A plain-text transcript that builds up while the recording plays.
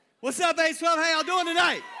What's up, A12? How y'all doing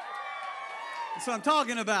tonight? That's what I'm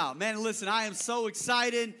talking about. Man, listen, I am so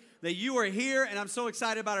excited that you are here, and I'm so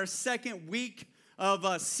excited about our second week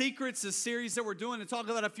of Secrets, a series that we're doing to talk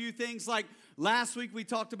about a few things. Like last week, we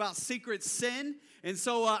talked about secret sin. And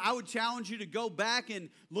so I would challenge you to go back and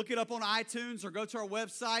look it up on iTunes or go to our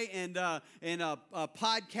website and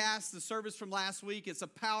podcast the service from last week. It's a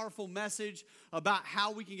powerful message about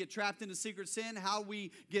how we can get trapped into secret sin, how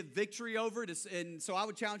we get victory over it. And so I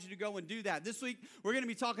would challenge you to go and do that. This week, we're going to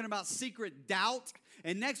be talking about secret doubt.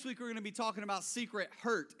 And next week, we're going to be talking about secret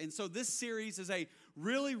hurt. And so this series is a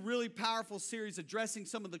really, really powerful series addressing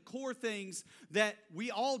some of the core things that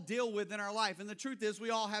we all deal with in our life. And the truth is,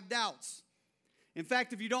 we all have doubts. In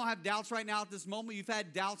fact, if you don't have doubts right now at this moment, you've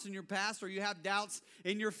had doubts in your past or you have doubts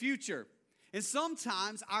in your future. And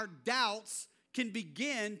sometimes our doubts can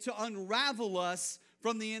begin to unravel us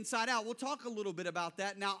from the inside out. We'll talk a little bit about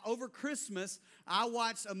that. Now, over Christmas, I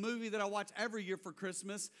watched a movie that I watch every year for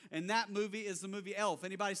Christmas, and that movie is the movie Elf.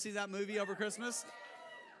 Anybody see that movie over Christmas?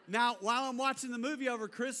 Now, while I'm watching the movie over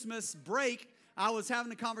Christmas break, I was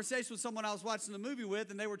having a conversation with someone I was watching the movie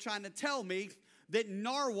with, and they were trying to tell me that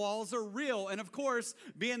narwhals are real. And of course,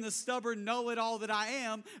 being the stubborn know-it-all that I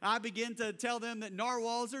am, I begin to tell them that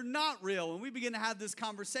narwhals are not real. And we begin to have this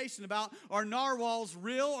conversation about, are narwhals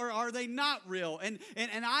real or are they not real? And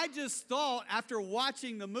I just thought after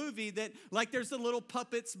watching the movie that like there's the little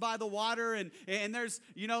puppets by the water and there's,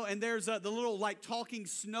 you know, and there's the little like talking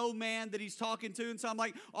snowman that he's talking to. And so I'm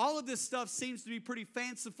like, all of this stuff seems to be pretty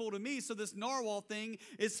fanciful to me. So this narwhal thing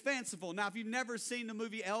is fanciful. Now, if you've never seen the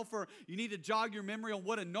movie Elf or you need to jog your memory on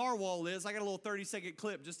what a narwhal is, I got a little 30-second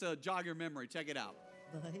clip just to jog your memory. Check it out.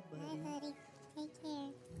 Bye, buddy. Bye, buddy. Take care.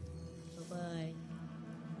 Bye-bye.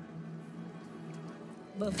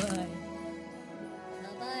 Bye-bye.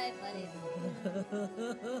 Bye-bye, buddy.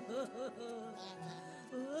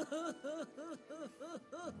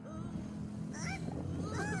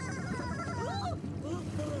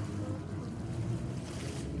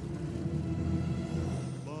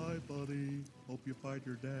 Bye, buddy. Hope you find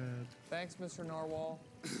your dad. Thanks, Mr. Narwhal.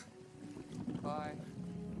 Bye.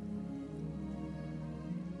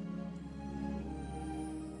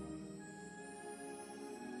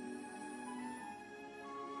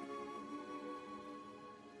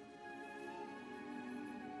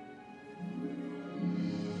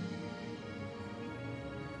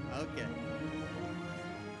 Okay.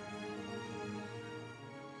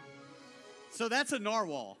 So that's a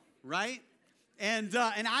narwhal, right? And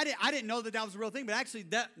I didn't know that was a real thing, but actually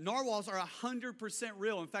that narwhals are 100%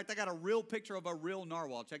 real. In fact, I got a real picture of a real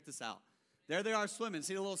narwhal. Check this out. There they are swimming.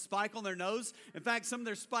 See the little spike on their nose? In fact, some of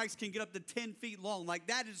their spikes can get up to 10 feet long. Like,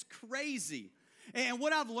 that is crazy. And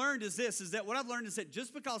what I've learned is this, is that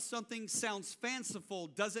just because something sounds fanciful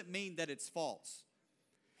doesn't mean that it's false.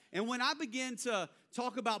 And when I begin to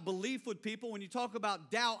talk about belief with people, when you talk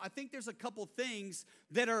about doubt, I think there's a couple things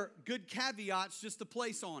that are good caveats just to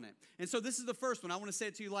place on it. And so this is the first one. I want to say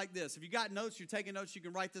it to you like this. If you got notes, you're taking notes, you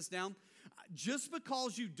can write this down. Just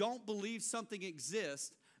because you don't believe something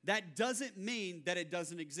exists, that doesn't mean that it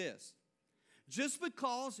doesn't exist. Just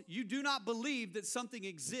because you do not believe that something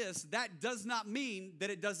exists, that does not mean that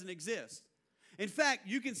it doesn't exist. In fact,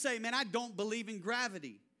 you can say, man, I don't believe in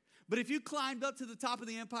gravity. But if you climbed up to the top of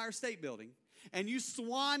the Empire State Building and you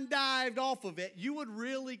swan dived off of it, you would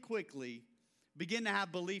really quickly begin to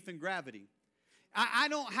have belief in gravity. I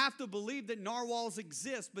don't have to believe that narwhals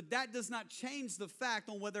exist, but that does not change the fact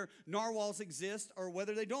on whether narwhals exist or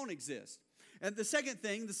whether they don't exist. And the second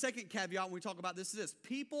caveat when we talk about this is this.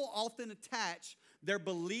 People often attach their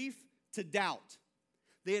belief to doubt.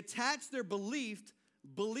 They attach their belief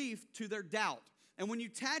to their doubt. And when you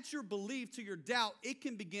attach your belief to your doubt, it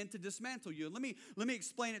can begin to dismantle you. Let me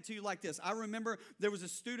explain it to you like this. I remember there was a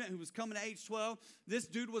student who was coming to H12. This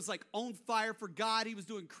dude was like on fire for God. He was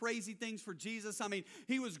doing crazy things for Jesus. I mean,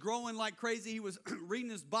 he was growing like crazy. He was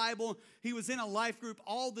reading his Bible. He was in a life group,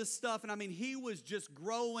 all this stuff. And I mean, he was just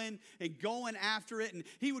growing and going after it. And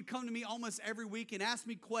he would come to me almost every week and ask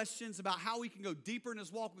me questions about how he can go deeper in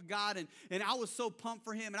his walk with God. And I was so pumped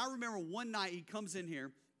for him. And I remember one night he comes in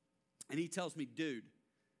here. And he tells me, dude,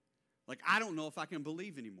 like, I don't know if I can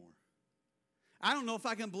believe anymore. I don't know if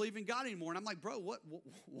I can believe in God anymore. And I'm like, bro,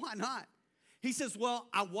 why not? He says, well,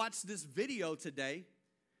 I watched this video today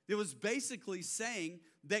that was basically saying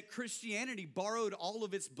that Christianity borrowed all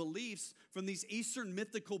of its beliefs from these Eastern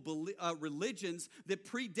mythical religions that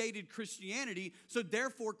predated Christianity. So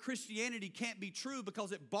therefore, Christianity can't be true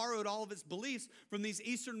because it borrowed all of its beliefs from these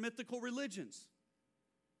Eastern mythical religions.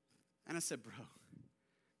 And I said, bro,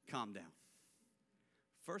 calm down.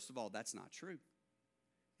 First of all, that's not true.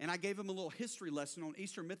 And I gave them a little history lesson on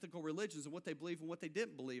Eastern mythical religions and what they believe and what they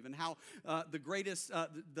didn't believe, and how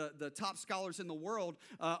the top scholars in the world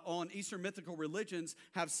on Eastern mythical religions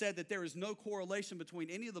have said that there is no correlation between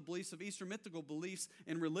any of the beliefs of Eastern mythical beliefs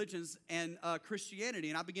and religions and Christianity.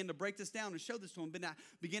 And I began to break this down and show this to them,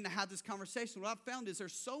 begin to have this conversation. What I've found is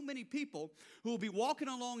there's so many people who will be walking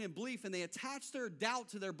along in belief, and they attach their doubt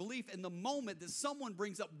to their belief in the moment that someone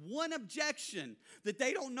brings up one objection that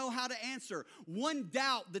they don't know how to answer, one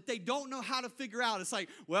doubt that they don't know how to figure out. It's like,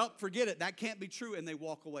 well, forget it. That can't be true. And they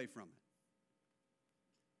walk away from it.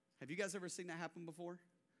 Have you guys ever seen that happen before?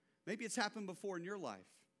 Maybe it's happened before in your life.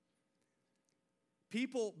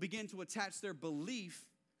 People begin to attach their belief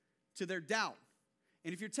to their doubt.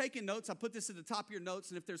 And if you're taking notes, I put this at the top of your notes.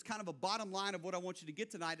 And if there's kind of a bottom line of what I want you to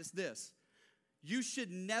get tonight, it's this. You should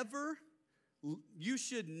never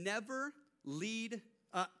lead,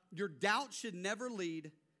 your doubt should never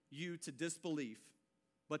lead you to disbelief,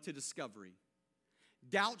 but to discovery.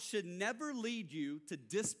 Doubt should never lead you to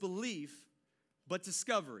disbelief, but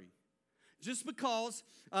discovery. Just because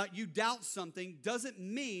you doubt something doesn't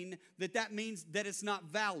mean that means that it's not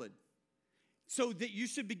valid. So that you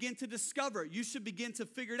should begin to discover it. You should begin to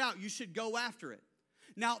figure it out. You should go after it.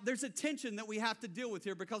 Now, there's a tension that we have to deal with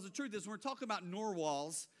here, because the truth is, when we're talking about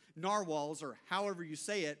narwhals, or however you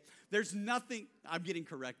say it, there's nothing, I'm getting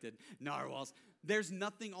corrected, narwhals, there's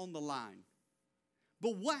nothing on the line.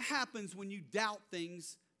 But what happens when you doubt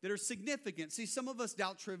things that are significant? See, some of us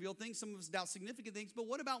doubt trivial things, some of us doubt significant things, but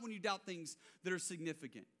what about when you doubt things that are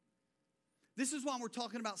significant? This is why we're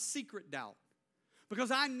talking about secret doubt. Because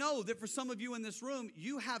I know that for some of you in this room,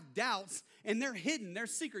 you have doubts and they're hidden, they're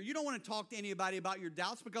secret. You don't want to talk to anybody about your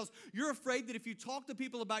doubts because you're afraid that if you talk to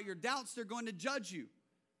people about your doubts, they're going to judge you.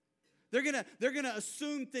 They're gonna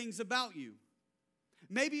assume things about you.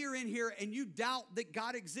 Maybe you're in here and you doubt that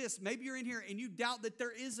God exists. Maybe you're in here and you doubt that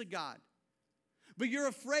there is a God. But you're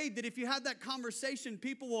afraid that if you have that conversation,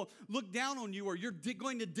 people will look down on you, or you're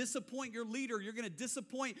going to disappoint your leader, you're going to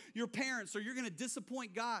disappoint your parents, or you're going to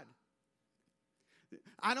disappoint God.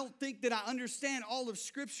 I don't think that I understand all of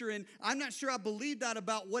Scripture, and I'm not sure I believe that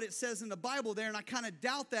about what it says in the Bible there, and I kind of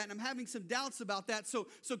doubt that, and I'm having some doubts about that. So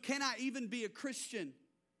can I even be a Christian?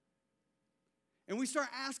 And we start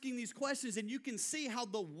asking these questions, and you can see how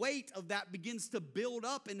the weight of that begins to build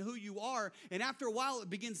up in who you are. And after a while, it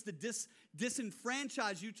begins to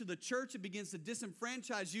disenfranchise you to the church. It begins to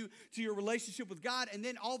disenfranchise you to your relationship with God. And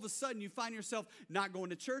then all of a sudden, you find yourself not going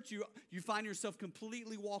to church. You find yourself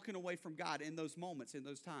completely walking away from God in those moments, in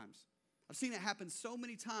those times. I've seen it happen so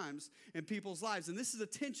many times in people's lives. And this is a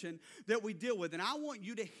tension that we deal with. And I want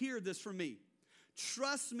you to hear this from me.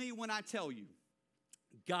 Trust me when I tell you,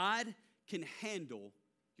 God can handle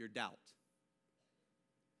your doubt.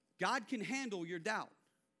 God can handle your doubt.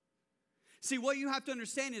 See, what you have to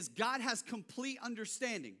understand is God has complete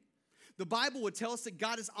understanding. The Bible would tell us that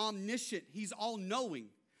God is omniscient. He's all-knowing.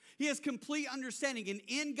 He has complete understanding. And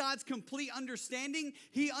in God's complete understanding,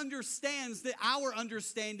 He understands that our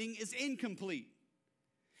understanding is incomplete.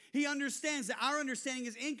 He understands that our understanding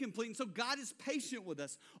is incomplete, and so God is patient with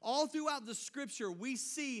us. All throughout the Scripture, we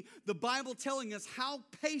see the Bible telling us how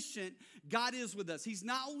patient God is with us. He's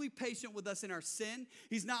not only patient with us in our sin,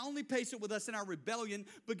 He's not only patient with us in our rebellion,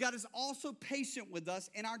 but God is also patient with us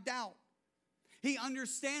in our doubt. He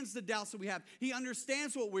understands the doubts that we have. He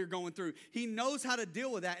understands what we're going through. He knows how to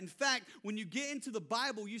deal with that. In fact, when you get into the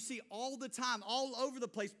Bible, you see all the time, all over the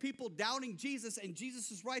place, people doubting Jesus, and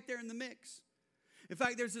Jesus is right there in the mix. In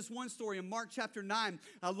fact, there's this one story in Mark chapter 9.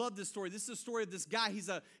 I love this story. This is a story of this guy.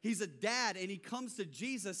 He's a dad, and he comes to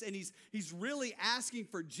Jesus, and he's really asking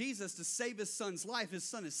for Jesus to save his son's life. His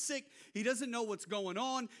son is sick. He doesn't know what's going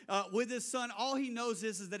on with his son. All he knows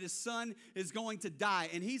is that his son is going to die,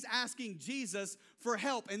 and he's asking Jesus for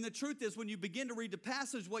help. And the truth is, when you begin to read the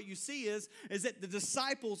passage, what you see is that the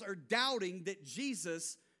disciples are doubting that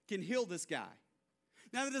Jesus can heal this guy.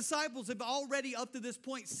 Now, the disciples have already, up to this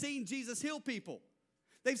point, seen Jesus heal people.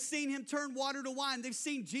 They've seen Him turn water to wine. They've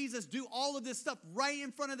seen Jesus do all of this stuff right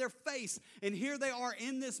in front of their face. And here they are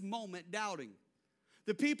in this moment doubting.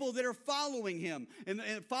 The people that are following Him and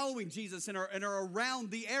following Jesus and are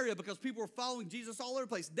around the area, because people are following Jesus all over the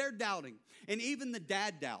place, they're doubting. And even the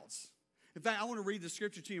dad doubts. In fact, I want to read the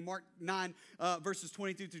scripture to you, Mark 9, verses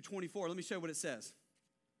 22 through 24. Let me show you what it says.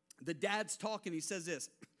 The dad's talking. He says this: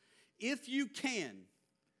 if you can,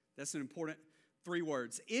 that's an important 3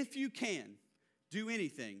 words. If you can do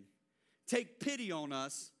anything, take pity on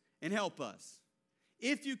us and help us.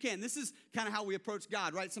 If you can. This is kind of how we approach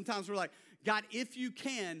God, right? Sometimes we're like, God, if you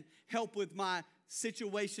can help with my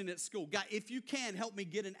situation at school. God, if you can, help me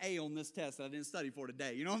get an A on this test that I didn't study for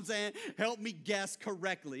today. You know what I'm saying? Help me guess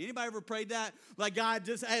correctly. Anybody ever prayed that? Like, God,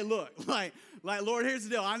 just, hey, look, like, Lord, here's the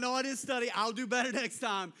deal. I know I didn't study. I'll do better next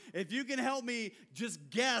time. If you can help me just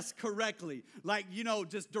guess correctly. Like, you know,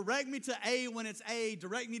 just direct me to A when it's A,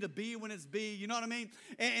 direct me to B when it's B. You know what I mean?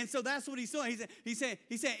 And so that's what he's doing. He's saying,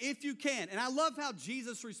 if you can. And I love how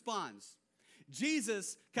Jesus responds.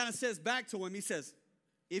 Jesus kind of says back to him, he says,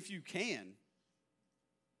 if you can.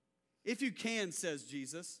 If you can, says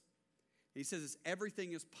Jesus. He says,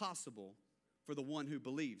 everything is possible for the one who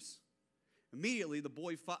believes. Immediately,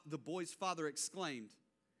 the boy's father exclaimed,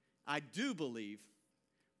 I do believe,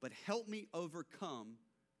 but help me overcome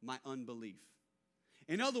my unbelief.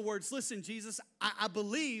 In other words, listen, Jesus, I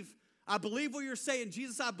believe what you're saying.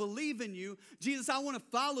 Jesus, I believe in you. Jesus, I want to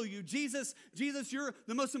follow you. Jesus, you're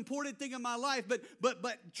the most important thing in my life.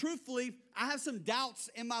 But truthfully, I have some doubts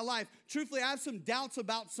in my life. Truthfully, I have some doubts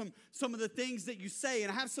about some of the things that you say,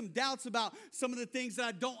 and I have some doubts about some of the things that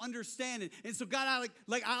I don't understand. And so, God,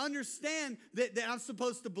 I understand that I'm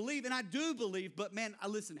supposed to believe, and I do believe. But man,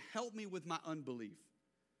 listen, help me with my unbelief.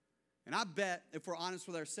 And I bet, if we're honest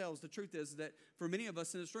with ourselves, the truth is that for many of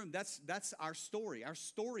us in this room, that's our story. Our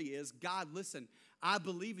story is, God, listen, I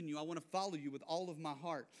believe in you. I want to follow you with all of my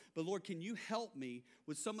heart. But Lord, can you help me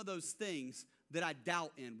with some of those things that I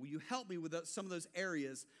doubt in? Will you help me with some of those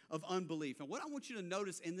areas of unbelief? And what I want you to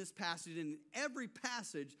notice in this passage, in every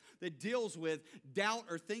passage that deals with doubt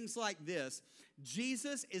or things like this,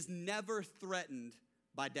 Jesus is never threatened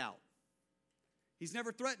by doubt. He's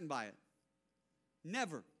never threatened by it.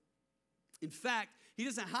 Never. In fact, he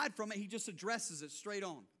doesn't hide from it. He just addresses it straight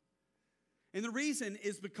on. And the reason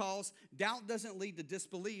is because doubt doesn't lead to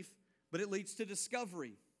disbelief, but it leads to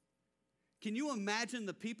discovery. Can you imagine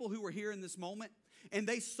the people who were here in this moment and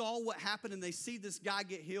they saw what happened and they see this guy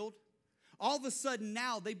get healed? All of a sudden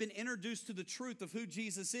now they've been introduced to the truth of who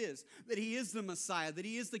Jesus is, that he is the Messiah, that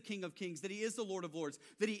he is the King of Kings, that he is the Lord of Lords,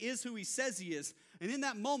 that he is who he says he is. And in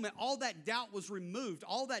that moment, all that doubt was removed.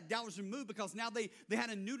 All that doubt was removed because now they had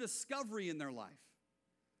a new discovery in their life.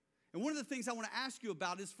 And one of the things I want to ask you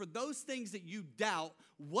about is for those things that you doubt,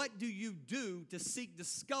 what do you do to seek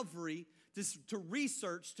discovery, to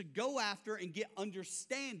research, to go after and get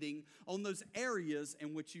understanding on those areas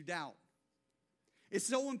in which you doubt? It's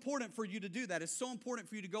so important for you to do that. It's so important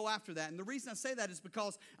for you to go after that. And the reason I say that is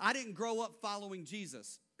because I didn't grow up following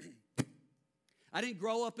Jesus. I didn't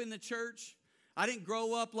grow up in the church. I didn't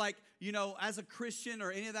grow up like, as a Christian or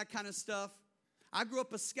any of that kind of stuff. I grew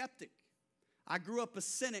up a skeptic. I grew up a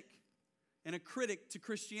cynic and a critic to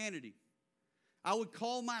Christianity. I would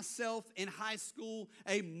call myself in high school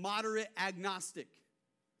a moderate agnostic.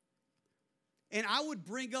 And I would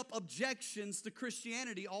bring up objections to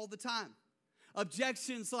Christianity all the time.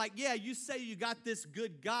 Objections like, yeah, you say you got this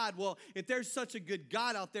good God. Well, if there's such a good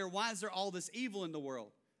God out there, why is there all this evil in the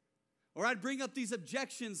world? Or I'd bring up these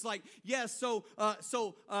objections like, yeah, so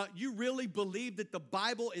you really believe that the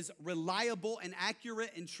Bible is reliable and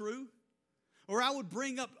accurate and true? Or I would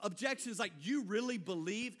bring up objections like, you really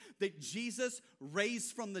believe that Jesus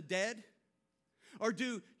raised from the dead? Or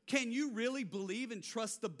can you really believe and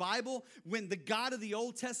trust the Bible when the God of the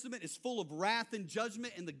Old Testament is full of wrath and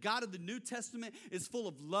judgment and the God of the New Testament is full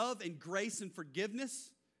of love and grace and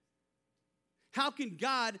forgiveness? How can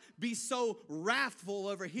God be so wrathful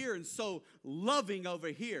over here and so loving over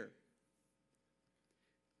here?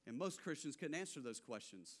 And most Christians couldn't answer those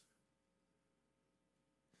questions.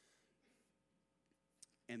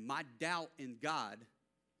 And my doubt in God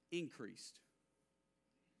increased.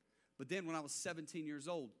 But then when I was 17 years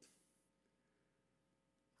old,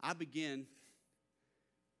 I began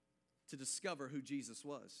to discover who Jesus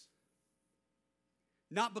was.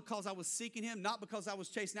 Not because I was seeking him, not because I was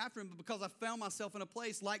chasing after him, but because I found myself in a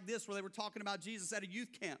place like this where they were talking about Jesus at a youth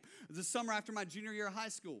camp the summer after my junior year of high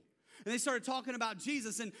school. And they started talking about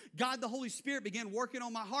Jesus, and God, the Holy Spirit, began working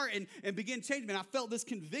on my heart and began changing me. And I felt this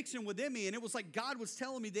conviction within me, and it was like God was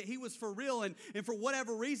telling me that he was for real, and for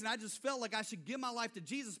whatever reason, I just felt like I should give my life to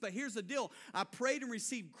Jesus. But here's the deal. I prayed and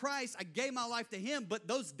received Christ. I gave my life to him, but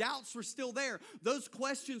those doubts were still there. Those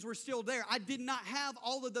questions were still there. I did not have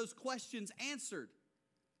all of those questions answered.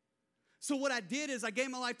 So what I did is I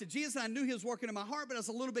gave my life to Jesus, and I knew he was working in my heart, but I was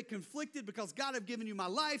a little bit conflicted because God had given you my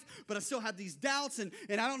life, but I still have these doubts, and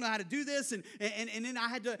I don't know how to do this. And then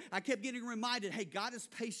I kept getting reminded, hey, God is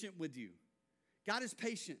patient with you. God is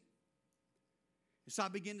patient. And so I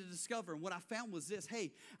began to discover, and what I found was this,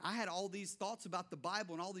 hey, I had all these thoughts about the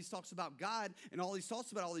Bible and all these thoughts about God and all these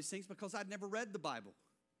thoughts about all these things because I'd never read the Bible.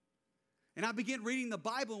 And I began reading the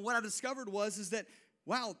Bible, and what I discovered is that,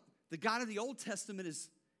 wow, the God of the Old Testament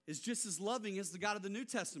is is just as loving as the God of the New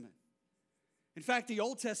Testament. In fact, the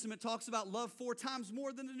Old Testament talks about love 4 times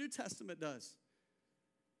more than the New Testament does.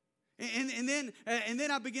 And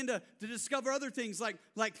then I begin to discover other things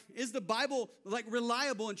like is the Bible like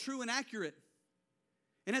reliable and true and accurate?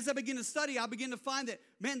 And as I begin to study, I begin to find that,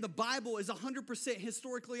 man, the Bible is 100%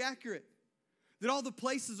 historically accurate. That all the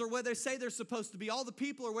places are where they say they're supposed to be. All the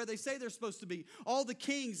people are where they say they're supposed to be. All the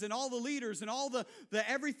kings and all the leaders and all the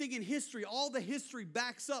everything in history, all the history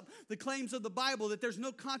backs up the claims of the Bible, that there's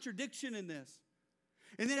no contradiction in this.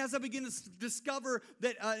 And then as I begin to discover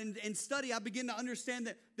that and study, I begin to understand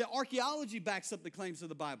that archaeology backs up the claims of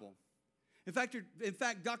the Bible. In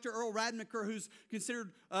fact, Dr. Earl Radmacher, who's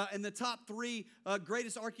considered in the top 3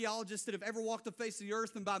 greatest archaeologists that have ever walked the face of the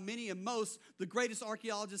earth, and by many and most, the greatest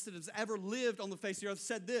archaeologist that has ever lived on the face of the earth,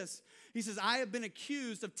 said this. He says, I have been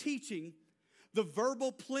accused of teaching the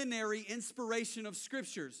verbal plenary inspiration of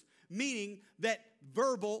scriptures, meaning that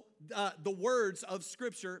verbal, the words of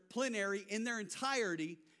Scripture, plenary in their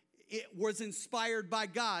entirety, it was inspired by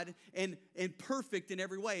God and perfect in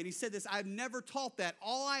every way. And he said this, I've never taught that.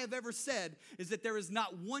 All I have ever said is that there is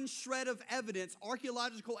not one shred of evidence,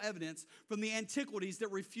 archaeological evidence, from the antiquities that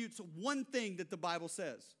refutes one thing that the Bible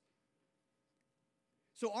says.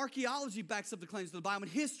 So archaeology backs up the claims of the Bible,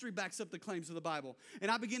 and history backs up the claims of the Bible.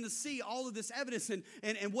 And I begin to see all of this evidence, and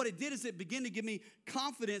what it did is it began to give me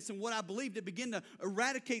confidence in what I believed. It began to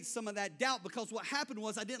eradicate some of that doubt, because what happened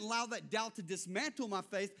was I didn't allow that doubt to dismantle my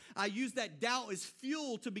faith. I used that doubt as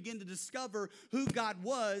fuel to begin to discover who God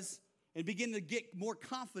was and begin to get more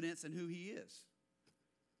confidence in who He is.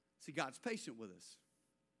 See, God's patient with us.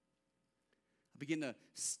 I began to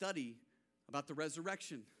study about the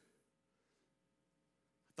resurrection.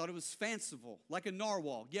 Thought it was fanciful, like a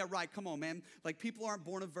narwhal. Yeah, right, come on, man. Like, people aren't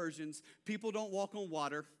born of virgins. People don't walk on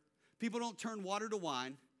water. People don't turn water to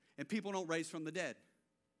wine. And people don't raise from the dead.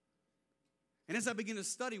 And as I begin to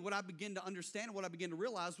study, what I begin to understand and what I begin to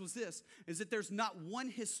realize was this, is that there's not one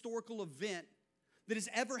historical event that has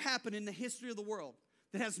ever happened in the history of the world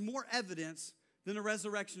that has more evidence than the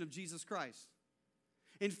resurrection of Jesus Christ.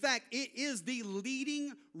 In fact, it is the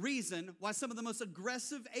leading reason why some of the most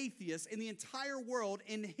aggressive atheists in the entire world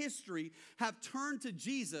in history have turned to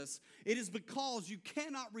Jesus. It is because you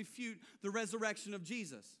cannot refute the resurrection of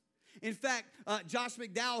Jesus. In fact, Josh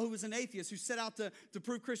McDowell, who was an atheist, who set out to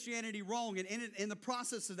prove Christianity wrong, and in the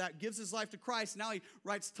process of that gives his life to Christ. Now he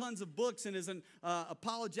writes tons of books and is an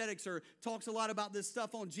apologetics, or talks a lot about this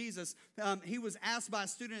stuff on Jesus. He was asked by a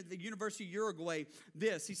student at the University of Uruguay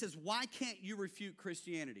this. He says, why can't you refute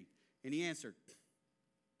Christianity? And he answered,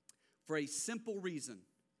 for a simple reason.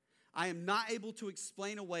 I am not able to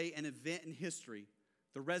explain away an event in history,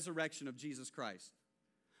 the resurrection of Jesus Christ.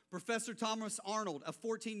 Professor Thomas Arnold, a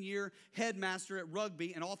 14-year headmaster at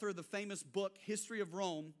Rugby and author of the famous book, History of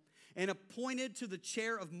Rome, and appointed to the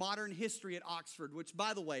chair of modern history at Oxford, which,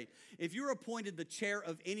 by the way, if you're appointed the chair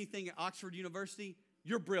of anything at Oxford University,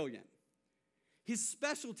 you're brilliant. His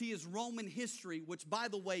specialty is Roman history, which, by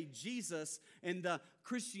the way, Jesus and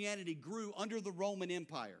Christianity grew under the Roman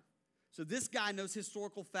Empire. So this guy knows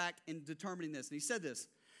historical fact in determining this. And he said this,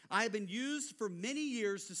 I have been used for many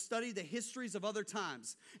years to study the histories of other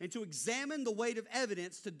times and to examine the weight of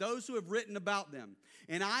evidence to those who have written about them.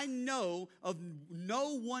 And I know of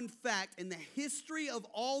no one fact in the history of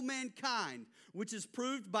all mankind which is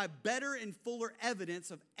proved by better and fuller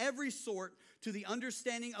evidence of every sort to the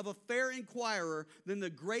understanding of a fair inquirer than the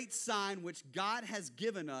great sign which God has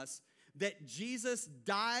given us, that Jesus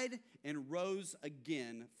died and rose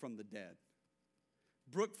again from the dead.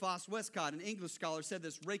 Brooke Foss Westcott, an English scholar, said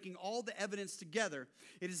this, raking all the evidence together,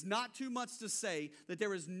 it is not too much to say that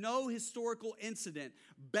there is no historical incident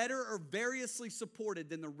better or variously supported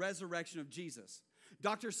than the resurrection of Jesus.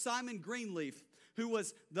 Dr. Simon Greenleaf, who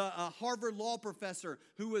was the Harvard law professor,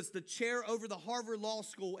 who was the chair over the Harvard Law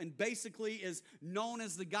School, and basically is known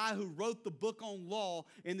as the guy who wrote the book on law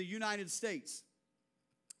in the United States.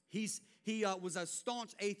 He was a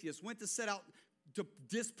staunch atheist, went to set out to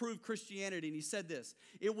disprove Christianity, and he said this,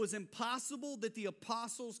 it was impossible that the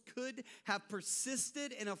apostles could have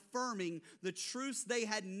persisted in affirming the truths they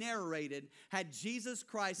had narrated had Jesus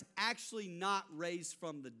Christ actually not raised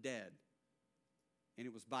from the dead. And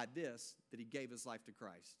it was by this that he gave his life to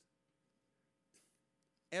Christ.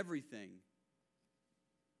 Everything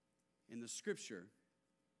in the scripture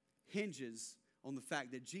hinges on the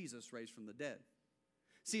fact that Jesus raised from the dead.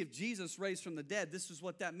 See, if Jesus raised from the dead, this is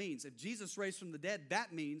what that means. If Jesus raised from the dead,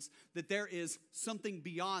 that means that there is something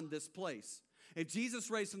beyond this place. If Jesus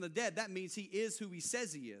raised from the dead, that means he is who he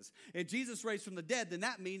says he is. If Jesus raised from the dead, then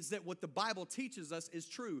that means that what the Bible teaches us is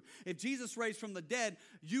true. If Jesus raised from the dead,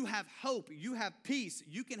 you have hope, you have peace,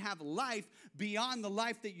 you can have life beyond the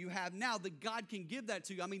life that you have now, that God can give that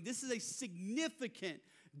to you. I mean, this is a significant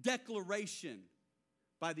declaration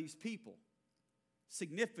by these people.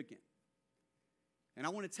 Significant. And I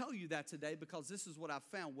want to tell you that today because this is what I've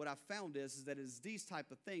found. What I've found is that it's these type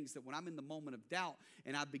of things that when I'm in the moment of doubt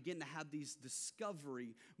and I begin to have these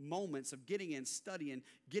discovery moments of getting in, studying,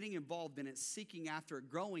 getting involved in it, seeking after it,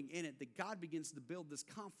 growing in it, that God begins to build this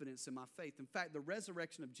confidence in my faith. In fact, the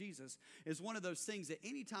resurrection of Jesus is one of those things that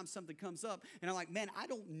anytime something comes up and I'm like, man, I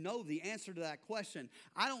don't know the answer to that question.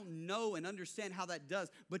 I don't know and understand how that does.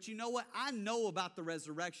 But you know what? I know about the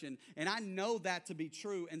resurrection and I know that to be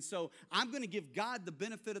true. And so I'm going to give God the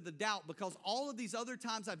benefit of the doubt because all of these other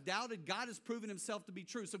times I've doubted, God has proven himself to be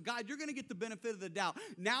true. So God, you're going to get the benefit of the doubt.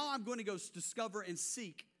 Now I'm going to go discover and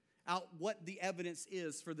seek out what the evidence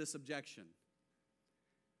is for this objection.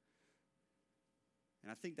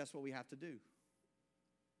 And I think that's what we have to do.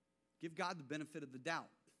 Give God the benefit of the doubt.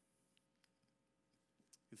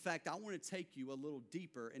 In fact, I want to take you a little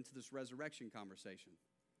deeper into this resurrection conversation.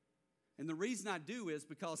 And the reason I do is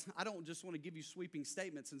because I don't just want to give you sweeping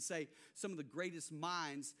statements and say some of the greatest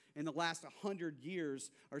minds in the last 100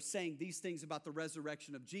 years are saying these things about the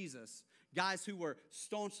resurrection of Jesus. Guys who were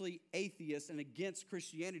staunchly atheists and against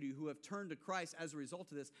Christianity who have turned to Christ as a result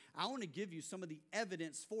of this. I want to give you some of the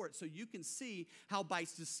evidence for it so you can see how by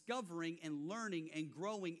discovering and learning and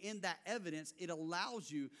growing in that evidence, it allows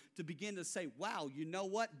you to begin to say, wow, you know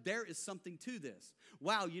what? There is something to this.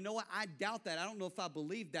 Wow, you know what? I doubt that. I don't know if I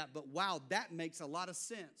believe that, but wow, that makes a lot of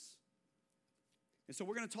sense. And so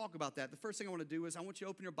we're going to talk about that. The first thing I want to do is I want you to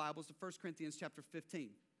open your Bibles to 1 Corinthians chapter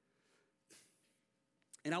 15.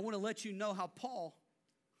 And I want to let you know how Paul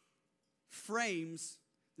frames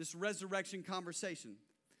this resurrection conversation.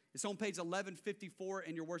 It's on page 1154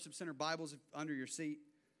 in your Worship Center Bibles under your seat.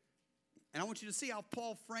 And I want you to see how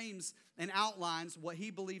Paul frames and outlines what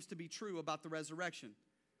he believes to be true about the resurrection.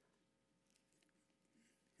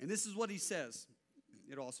 And this is what he says.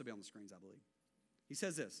 It'll also be on the screens, I believe. He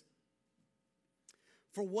says this.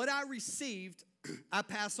 For what I received, I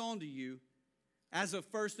pass on to you as of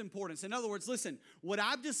first importance. In other words, listen, what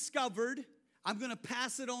I've discovered, I'm going to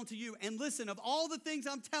pass it on to you. And listen, of all the things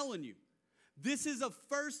I'm telling you, this is of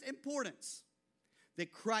first importance.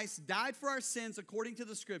 That Christ died for our sins according to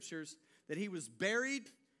the scriptures, that he was buried,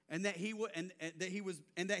 and that he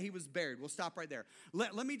was buried. We'll stop right there.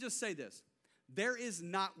 Let me just say this. There is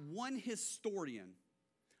not one historian,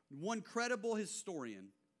 one credible historian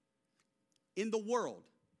in the world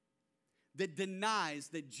that denies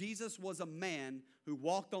that Jesus was a man who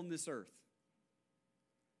walked on this earth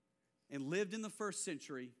and lived in the first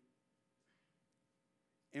century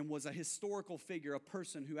and was a historical figure, a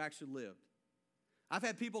person who actually lived. I've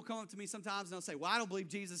had people come up to me sometimes and they'll say, well, I don't believe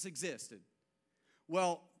Jesus existed.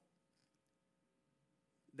 Well,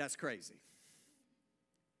 that's crazy.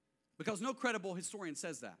 Because no credible historian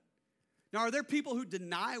says that. Now, are there people who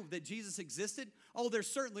deny that Jesus existed? Oh, there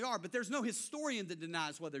certainly are, but there's no historian that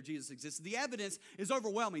denies whether Jesus existed. The evidence is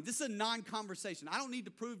overwhelming. This is a non-conversation. I don't need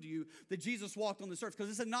to prove to you that Jesus walked on this earth because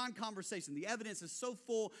it's a non-conversation. The evidence is so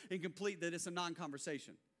full and complete that it's a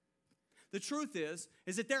non-conversation. The truth is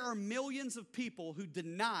that there are millions of people who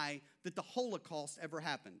deny that the Holocaust ever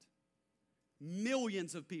happened.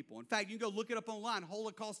 Millions of people. In fact, you can go look it up online,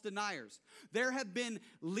 Holocaust deniers. There have been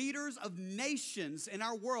leaders of nations in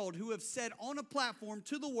our world who have said on a platform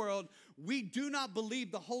to the world, we do not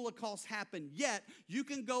believe the Holocaust happened. Yet, you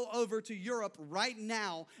can go over to Europe right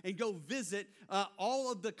now and go visit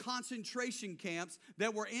all of the concentration camps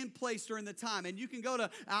that were in place during the time. And you can go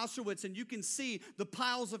to Auschwitz and you can see the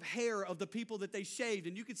piles of hair of the people that they shaved.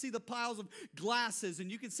 And you can see the piles of glasses.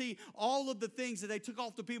 And you can see all of the things that they took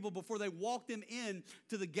off the people before they walked them in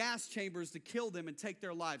to the gas chambers to kill them and take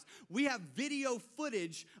their lives. We have video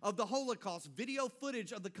footage of the Holocaust, video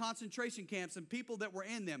footage of the concentration camps and people that were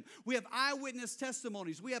in them. We have eyewitness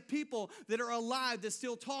testimonies. We have people that are alive that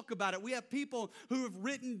still talk about it. We have people who have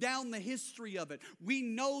written down the history of it. We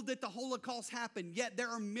know that the Holocaust happened, yet there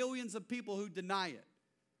are millions of people who deny it.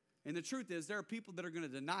 And the truth is, there are people that are going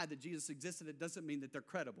to deny that Jesus existed. It doesn't mean that they're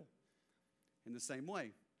credible. In the same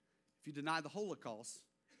way, if you deny the Holocaust,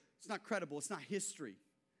 it's not credible. It's not history.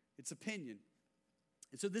 It's opinion.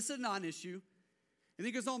 And so this is a non-issue. And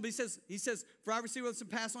he goes on, but he says, for I received what's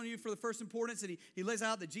passed on you for the first importance. And he lays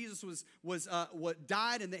out that Jesus was what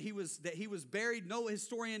died and that he was buried. No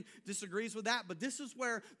historian disagrees with that. But this is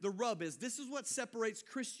where the rub is. This is what separates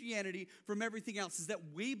Christianity from everything else, is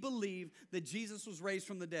that we believe that Jesus was raised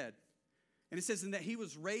from the dead. And it says, and that he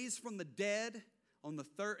was raised from the dead on the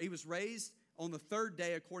third, he was raised on the third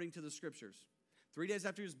day according to the scriptures. 3 days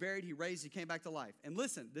after he was buried, he came back to life. And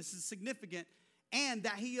listen, this is significant. And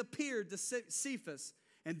that he appeared to Cephas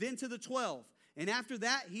and then to the 12. And after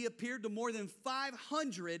that, he appeared to more than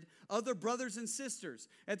 500 other brothers and sisters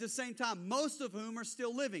at the same time, most of whom are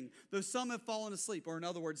still living, though some have fallen asleep, or in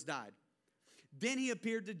other words, died. Then he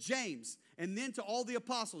appeared to James, and then to all the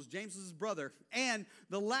apostles. James was his brother. And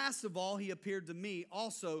the last of all, he appeared to me,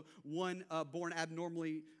 also one born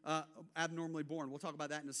abnormally born. We'll talk about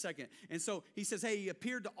that in a second. And so he says, hey, he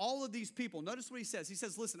appeared to all of these people. Notice what he says. He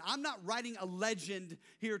says, listen, I'm not writing a legend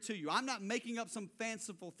here to you. I'm not making up some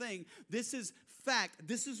fanciful thing. This is fact.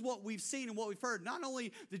 This is what we've seen and what we've heard. Not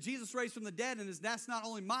only did Jesus raise from the dead, and that's not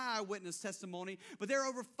only my eyewitness testimony, but there are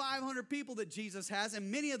over 500 people that Jesus has, and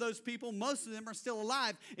many of those people, most of them are still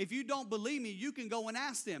alive. If you don't believe me, you can go and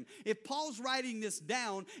ask them. If Paul's writing this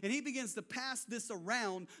down and he begins to pass this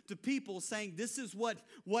around to people saying this is what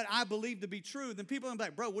I believe to be true, then people are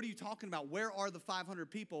like, bro, what are you talking about? Where are the 500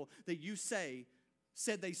 people that you said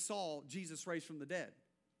they saw Jesus raised from the dead?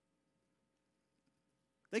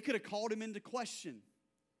 They could have called him into question,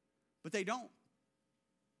 but they don't.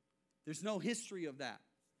 There's no history of that.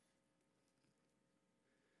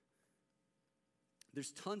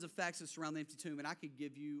 There's tons of facts that surround the empty tomb, and I could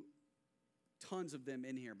give you tons of them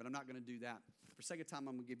in here, but I'm not going to do that. For sake of time,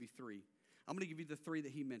 I'm going to give you 3. I'm going to give you the 3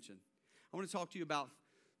 that he mentioned. I want to talk to you about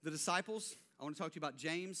the disciples. I want to talk to you about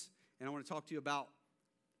James, and I want to talk to you about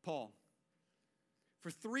Paul. For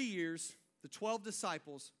 3 years, the 12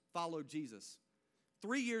 disciples followed Jesus.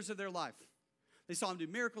 3 years of their life. They saw him do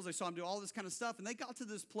miracles. They saw him do all this kind of stuff. And they got to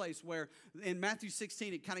this place where in Matthew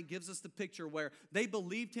 16, it kind of gives us the picture where they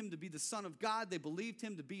believed him to be the Son of God. They believed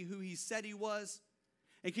him to be who he said he was.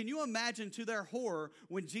 And can you imagine to their horror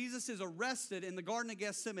when Jesus is arrested in the Garden of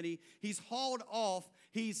Gethsemane, he's hauled off,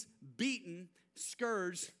 he's beaten,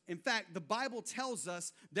 scourged. In fact, the Bible tells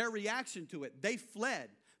us their reaction to it. They fled.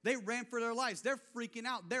 They ran for their lives. They're freaking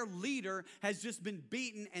out. Their leader has just been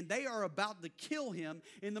beaten, and they are about to kill him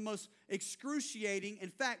in the most excruciating. In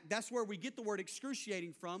fact, that's where we get the word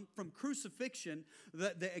excruciating from crucifixion.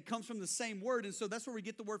 It comes from the same word, and so that's where we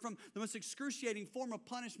get the word from. The most excruciating form of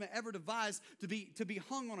punishment ever devised, to be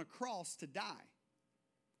hung on a cross to die.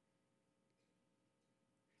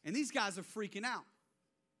 And these guys are freaking out.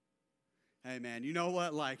 Hey, man, you know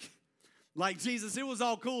what? Like Jesus, it was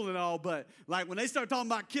all cool and all, but like when they start talking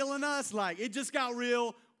about killing us, like it just got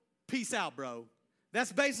real. Peace out, bro.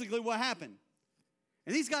 That's basically what happened.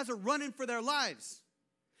 And these guys are running for their lives.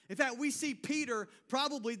 In fact, we see Peter,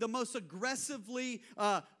 probably the most aggressively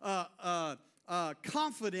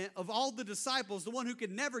confident of all the disciples, the one who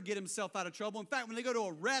could never get himself out of trouble. In fact, when they go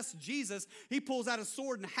to arrest Jesus, he pulls out a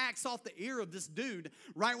sword and hacks off the ear of this dude,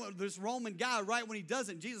 this Roman guy, right when he does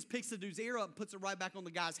it. Jesus picks the dude's ear up and puts it right back on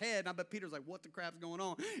the guy's head. And I bet Peter's like, what the crap's going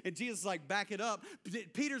on? And Jesus is like, back it up.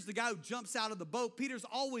 Peter's the guy who jumps out of the boat. Peter's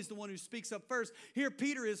always the one who speaks up first. Here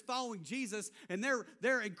Peter is following Jesus, and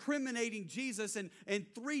they're incriminating Jesus. And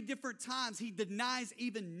 3 different times he denies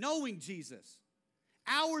even knowing Jesus.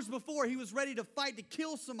 Hours before, he was ready to fight to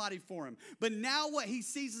kill somebody for him. But now what he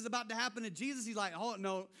sees is about to happen to Jesus, he's like, oh,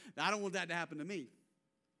 no, I don't want that to happen to me. And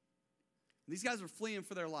these guys are fleeing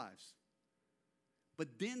for their lives.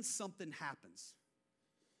 But then something happens.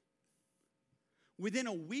 Within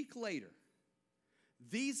a week later,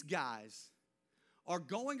 these guys are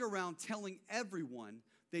going around telling everyone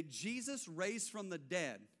that Jesus raised from the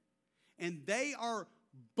dead. And they are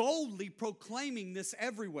boldly proclaiming this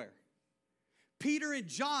everywhere. Peter and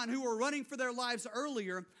John, who were running for their lives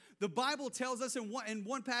earlier, the Bible tells us in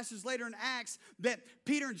one passage later in Acts that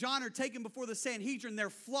Peter and John are taken before the Sanhedrin. They're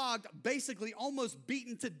flogged, basically almost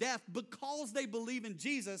beaten to death because they believe in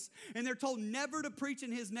Jesus. And they're told never to preach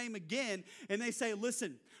in his name again. And they say,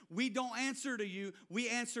 listen, we don't answer to you. We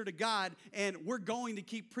answer to God. And we're going to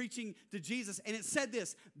keep preaching to Jesus. And it said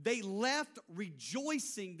this, they left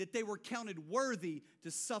rejoicing that they were counted worthy to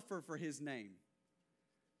suffer for his name.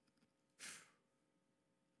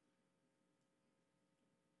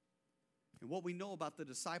 And what we know about the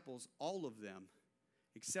disciples, all of them,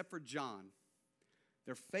 except for John,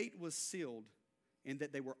 their fate was sealed in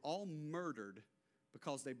that they were all murdered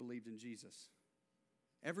because they believed in Jesus.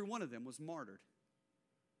 Every one of them was martyred.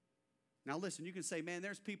 Now listen, you can say, man,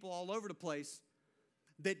 there's people all over the place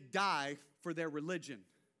that die for their religion.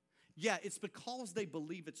 Yeah, it's because they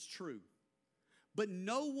believe it's true. But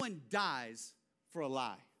no one dies for a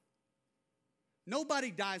lie. Nobody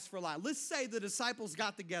dies for a lie. Let's say the disciples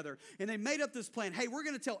got together and they made up this plan. Hey, we're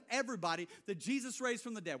going to tell everybody that Jesus raised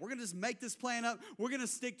from the dead. We're going to just make this plan up. We're going to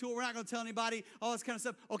stick to it. We're not going to tell anybody, all this kind of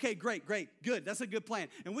stuff. Okay, great, good. That's a good plan.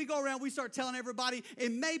 And we go around, we start telling everybody,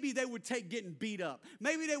 and maybe they would take getting beat up.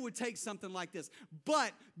 Maybe they would take something like this.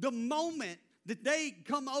 But the moment that they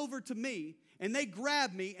come over to me and they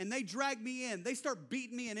grab me and they drag me in, they start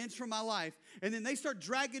beating me an inch from my life, and then they start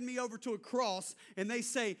dragging me over to a cross and they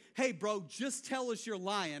say, hey, bro, just tell us you're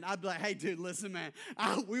lying. I'd be like, hey, dude, listen, man,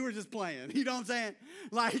 we were just playing. You know what I'm saying?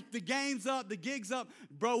 Like, the game's up, the gig's up.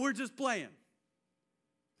 Bro, we're just playing.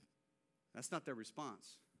 That's not their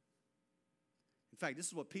response. In fact, this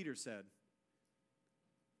is what Peter said.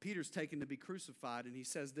 Peter's taken to be crucified, and he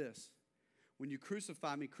says this: when you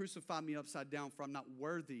crucify me upside down, for I'm not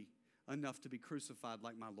worthy enough to be crucified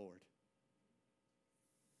like my Lord.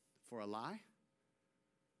 For a lie?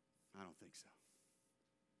 I don't think so.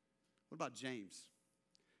 What about James?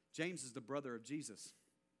 James is the brother of Jesus,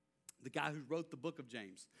 the guy who wrote the book of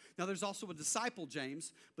James. Now, there's also a disciple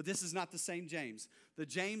James, but this is not the same James. The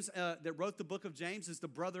James that wrote the book of James is the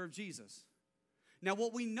brother of Jesus. Now,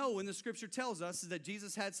 what we know and the scripture tells us is that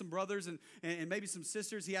Jesus had some brothers and maybe some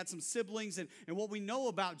sisters. He had some siblings. And what we know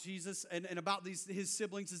about Jesus and about his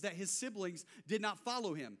siblings is that his siblings did not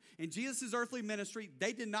follow him. In Jesus' earthly ministry,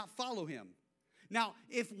 they did not follow him. Now,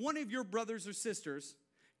 if one of your brothers or sisters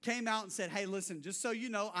came out and said, hey, listen, just so you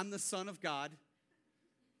know, I'm the Son of God.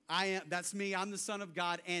 That's me. I'm the Son of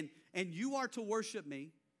God. And you are to worship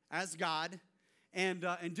me as God and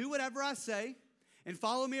do whatever I say and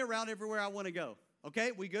follow me around everywhere I want to go.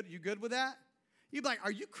 Okay, we good? You good with that? You'd be like,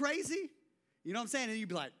 are you crazy? You know what I'm saying? And you'd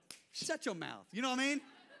be like, shut your mouth. You know what I mean?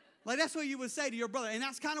 Like, that's what you would say to your brother. And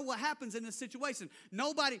that's kind of what happens in this situation.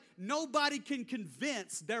 Nobody can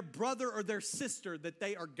convince their brother or their sister that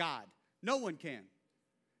they are God. No one can.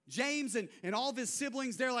 James and all of his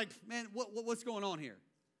siblings, they're like, man, what's going on here?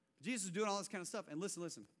 Jesus is doing all this kind of stuff. And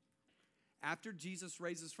listen. After Jesus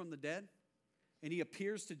raises from the dead and he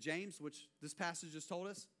appears to James, which this passage just told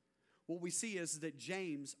us, what we see is that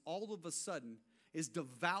James, all of a sudden, is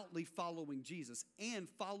devoutly following Jesus and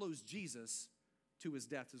follows Jesus to his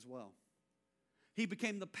death as well. He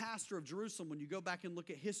became the pastor of Jerusalem when you go back and look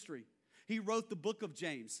at history. He wrote the book of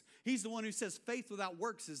James. He's the one who says faith without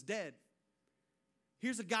works is dead.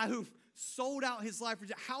 Here's a guy who sold out his life.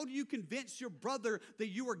 How do you convince your brother that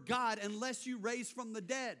you are God unless you raise from the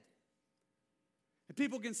dead? And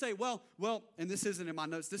people can say, well, and this isn't in my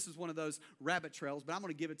notes. This is one of those rabbit trails, but I'm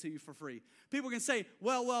going to give it to you for free. People can say,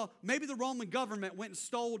 well, maybe the Roman government went and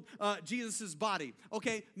stole Jesus' body.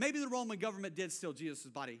 Okay, maybe the Roman government did steal Jesus'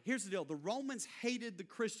 body. Here's the deal. The Romans hated the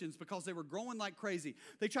Christians because they were growing like crazy.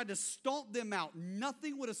 They tried to stomp them out.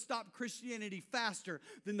 Nothing would have stopped Christianity faster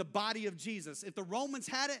than the body of Jesus. If the Romans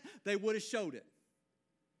had it, they would have showed it.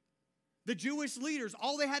 The Jewish leaders,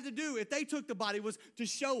 all they had to do if they took the body was to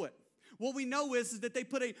show it. What we know is that they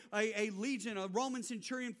put a legion, a Roman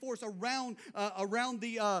centurion force around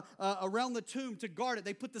the tomb to guard it.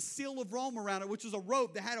 They put the seal of Rome around it, which was a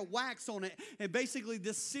rope that had a wax on it. And basically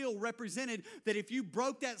this seal represented that if you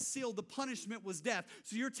broke that seal, the punishment was death.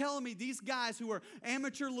 So you're telling me these guys who are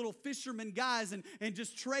amateur little fishermen guys and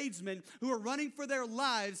just tradesmen who are running for their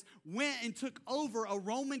lives went and took over a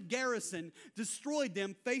Roman garrison, destroyed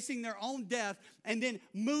them, facing their own death, and then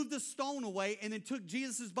moved the stone away and then took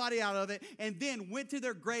Jesus' body out of it and then went to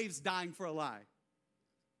their graves dying for a lie.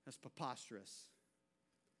 That's preposterous.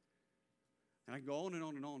 And I go on and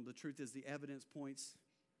on and on. The truth is the evidence points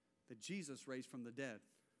that Jesus raised from the dead.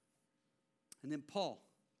 And then Paul,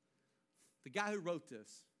 the guy who wrote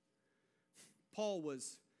this, Paul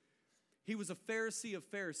was a Pharisee of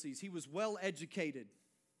Pharisees. He was well educated.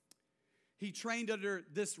 He trained under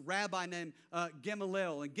this rabbi named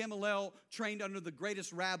Gamaliel. And Gamaliel trained under the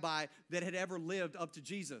greatest rabbi that had ever lived up to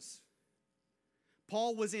Jesus.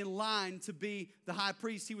 Paul was in line to be the high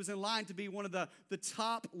priest. He was in line to be one of the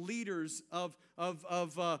top leaders of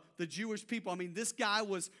the Jewish people. I mean, this guy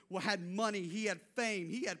had money. He had fame.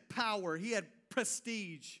 He had power. He had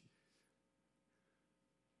prestige.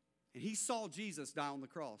 And he saw Jesus die on the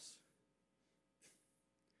cross.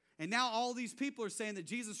 And now all these people are saying that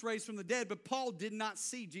Jesus raised from the dead, but Paul did not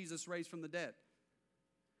see Jesus raised from the dead.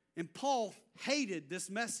 And Paul hated this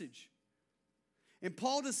message. And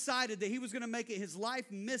Paul decided that he was going to make it his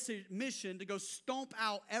life mission to go stomp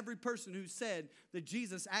out every person who said that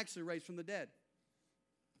Jesus actually raised from the dead.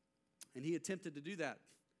 And he attempted to do that.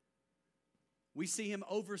 We see him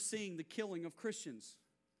overseeing the killing of Christians.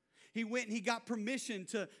 He went and he got permission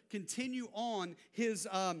to continue on his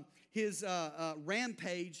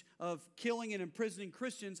rampage of killing and imprisoning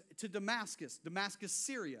Christians to Damascus,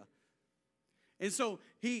 Syria. And so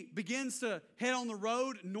he begins to head on the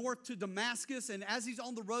road north to Damascus. And as he's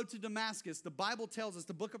on the road to Damascus, the Bible tells us,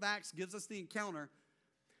 the book of Acts gives us the encounter,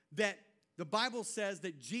 that the Bible says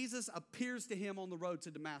that Jesus appears to him on the road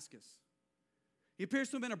to Damascus. He appears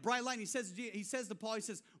to him in a bright light, and he says to Paul, he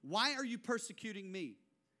says, why are you persecuting me?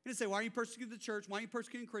 He didn't say, why are you persecuting the church? Why are you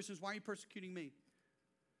persecuting Christians? Why are you persecuting me?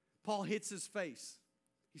 Paul hits his face.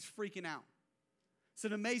 He's freaking out. It's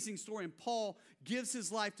an amazing story, and Paul gives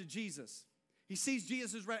his life to Jesus. He sees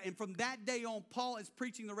Jesus, and from that day on, Paul is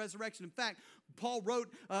preaching the resurrection. In fact, Paul wrote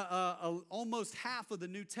almost half of the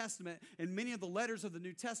New Testament and many of the letters of the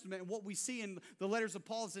New Testament. And what we see in the letters of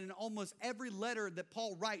Paul is that in almost every letter that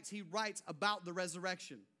Paul writes, he writes about the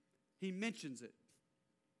resurrection. He mentions it.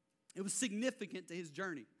 It was significant to his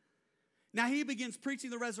journey. Now he begins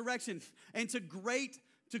preaching the resurrection, and to great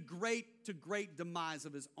demise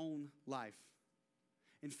of his own life.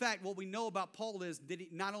 In fact, what we know about Paul is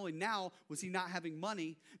that not only now was he not having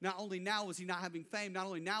money, not only now was he not having fame, not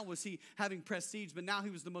only now was he having prestige, but now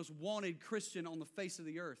he was the most wanted Christian on the face of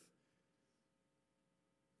the earth.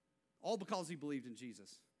 All because he believed in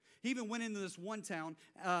Jesus. He even went into this one town.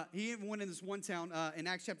 In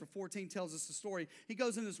Acts chapter 14 tells us the story. He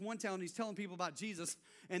goes in this one town and he's telling people about Jesus,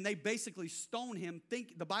 and they basically stone him.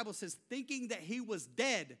 The Bible says, thinking that he was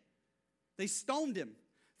dead. They stoned him,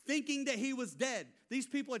 thinking that he was dead. These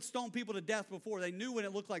people had stoned people to death before. They knew when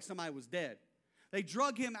it looked like somebody was dead. They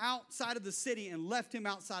drug him outside of the city and left him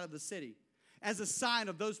outside of the city as a sign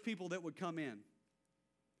of those people that would come in.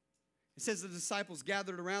 It says the disciples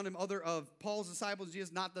gathered around him, other of Paul's disciples,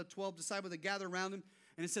 just not the 12 disciples that gathered around him.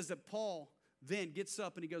 And it says that Paul then gets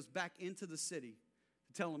up and he goes back into the city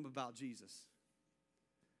to tell them about Jesus.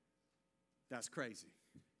 That's crazy.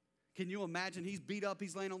 Can you imagine? He's beat up,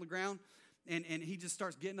 he's laying on the ground, and he just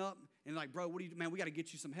starts getting up and like, bro, what do you do? Man, we got to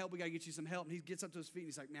get you some help. We got to get you some help. And he gets up to his feet and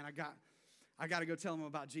he's like, man, I got to go tell them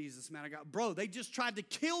about Jesus, man. Bro, they just tried to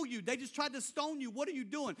kill you. They just tried to stone you. What are you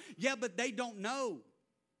doing? Yeah, but they don't know.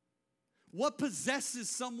 What possesses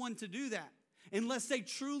someone to do that? Unless they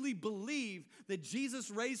truly believe that Jesus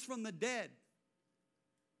raised from the dead.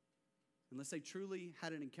 Unless they truly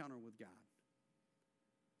had an encounter with God.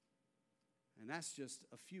 And that's just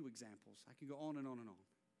a few examples. I can go on and on and on.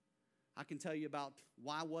 I can tell you about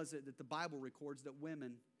why was it that the Bible records that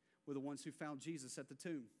women were the ones who found Jesus at the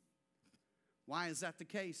tomb. Why is that the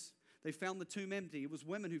case? They found the tomb empty. It was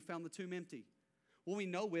women who found the tomb empty. What we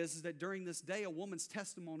know is that during this day, a woman's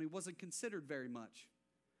testimony wasn't considered very much.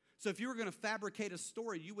 So if you were going to fabricate a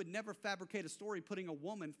story, you would never fabricate a story putting a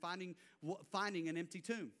woman finding an empty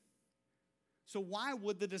tomb. So why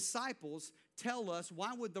would the disciples tell us,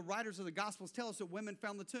 why would the writers of the Gospels tell us that women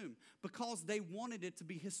found the tomb? Because they wanted it to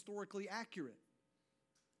be historically accurate.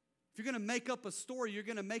 If you're going to make up a story, you're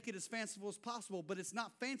going to make it as fanciful as possible, but it's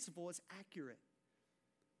not fanciful, it's accurate.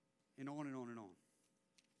 And on and on and on.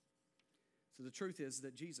 So the truth is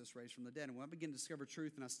that Jesus raised from the dead. And when I begin to discover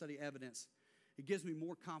truth and I study evidence, it gives me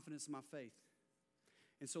more confidence in my faith.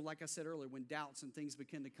 And so like I said earlier, when doubts and things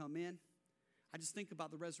begin to come in, I just think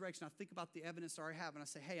about the resurrection. I think about the evidence I already have, and I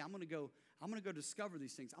say, hey, I'm going to go discover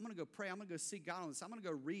these things. I'm going to go pray. I'm going to go seek God on this. I'm going to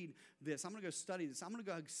go read this. I'm going to go study this. I'm going to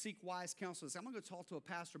go seek wise counsel. I'm going to go talk to a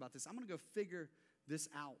pastor about this. I'm going to go figure this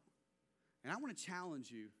out. And I want to challenge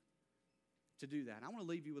you to do that. And I want to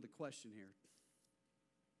leave you with a question here.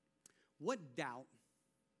 What doubt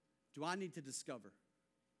do I need to discover?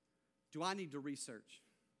 Do I need to research?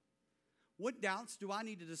 What doubts do I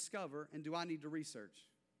need to discover and do I need to research?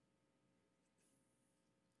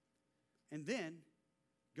 And then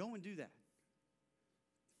go and do that.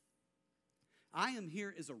 I am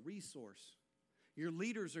here as a resource. Your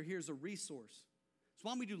leaders are here as a resource. That's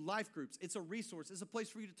why we do life groups. It's a resource. It's a place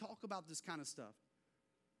for you to talk about this kind of stuff.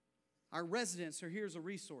 Our residents are here as a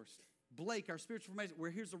resource. Blake, our spiritual formation, we're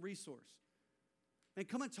here as a resource. And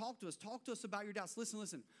come and talk to us. Talk to us about your doubts.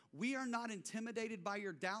 Listen. We are not intimidated by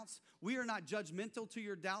your doubts. We are not judgmental to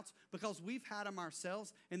your doubts because we've had them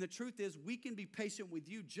ourselves. And the truth is we can be patient with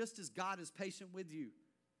you just as God is patient with you.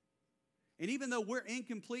 And even though we're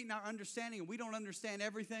incomplete in our understanding and we don't understand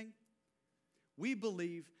everything, we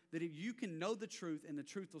believe that if you can know the truth and the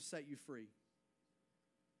truth will set you free.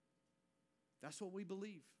 That's what we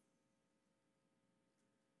believe.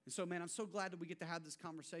 And so, man, I'm so glad that we get to have this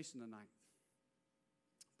conversation tonight.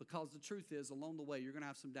 Because the truth is, along the way, you're going to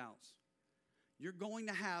have some doubts. You're going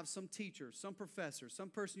to have some teacher, some professor, some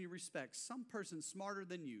person you respect, some person smarter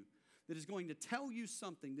than you that is going to tell you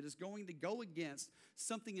something that is going to go against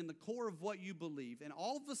something in the core of what you believe. And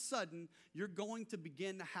all of a sudden, you're going to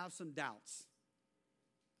begin to have some doubts.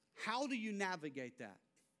 How do you navigate that?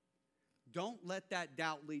 Don't let that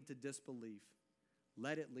doubt lead to disbelief.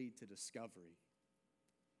 Let it lead to discovery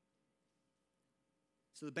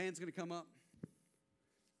So the band's going to come up.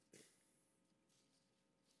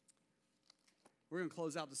 We're going to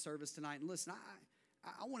close out the service tonight. And listen,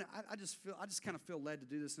 I just kind of feel led to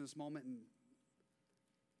do this in this moment. And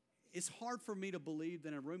it's hard for me to believe that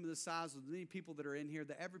in a room of this size with many people that are in here,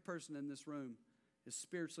 that every person in this room is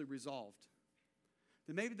spiritually resolved.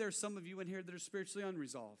 That maybe there's some of you in here that are spiritually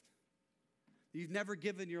unresolved. You've never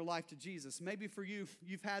given your life to Jesus. Maybe for you,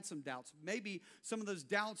 you've had some doubts. Maybe some of those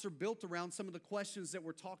doubts are built around some of the questions that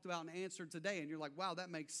were talked about and answered today. And you're like, wow, that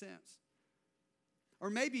makes sense. Or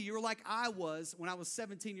maybe you were like I was when I was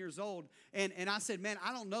 17 years old. And I said, man,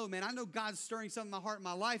 I don't know, man. I know God's stirring something in my heart and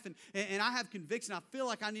my life. And I have conviction. I feel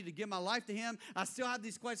like I need to give my life to him. I still have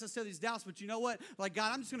these questions. I still have these doubts. But you know what? Like,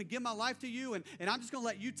 God, I'm just going to give my life to you. And I'm just going to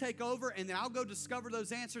let you take over. And then I'll go discover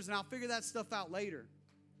those answers. And I'll figure that stuff out later.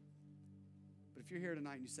 But if you're here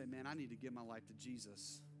tonight and you say, man, I need to give my life to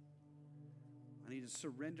Jesus. I need to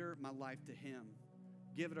surrender my life to him.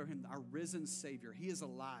 Give it to him, our risen Savior. He is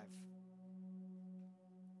alive.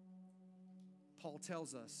 Paul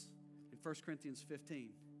tells us in 1 Corinthians 15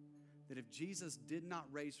 that if Jesus did not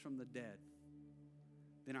raise from the dead,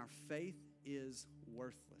 then our faith is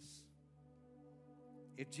worthless.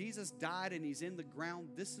 If Jesus died and he's in the ground,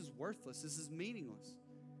 this is worthless. This is meaningless.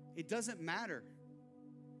 It doesn't matter.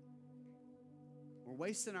 We're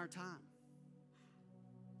wasting our time.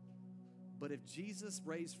 But if Jesus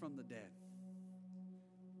raised from the dead,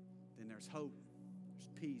 then there's hope, there's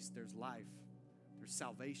peace, there's life, there's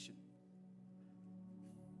salvation.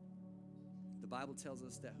 The Bible tells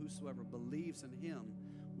us that whosoever believes in him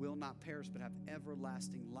will not perish but have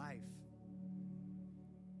everlasting life.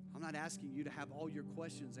 I'm not asking you to have all your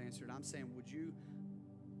questions answered. I'm saying, would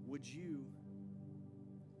you,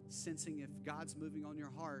 sensing if God's moving on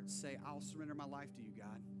your heart, say, I'll surrender my life to you,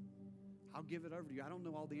 God. I'll give it over to you. I don't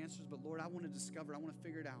know all the answers, but Lord, I want to discover it. I want to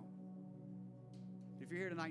figure it out. If you're here tonight,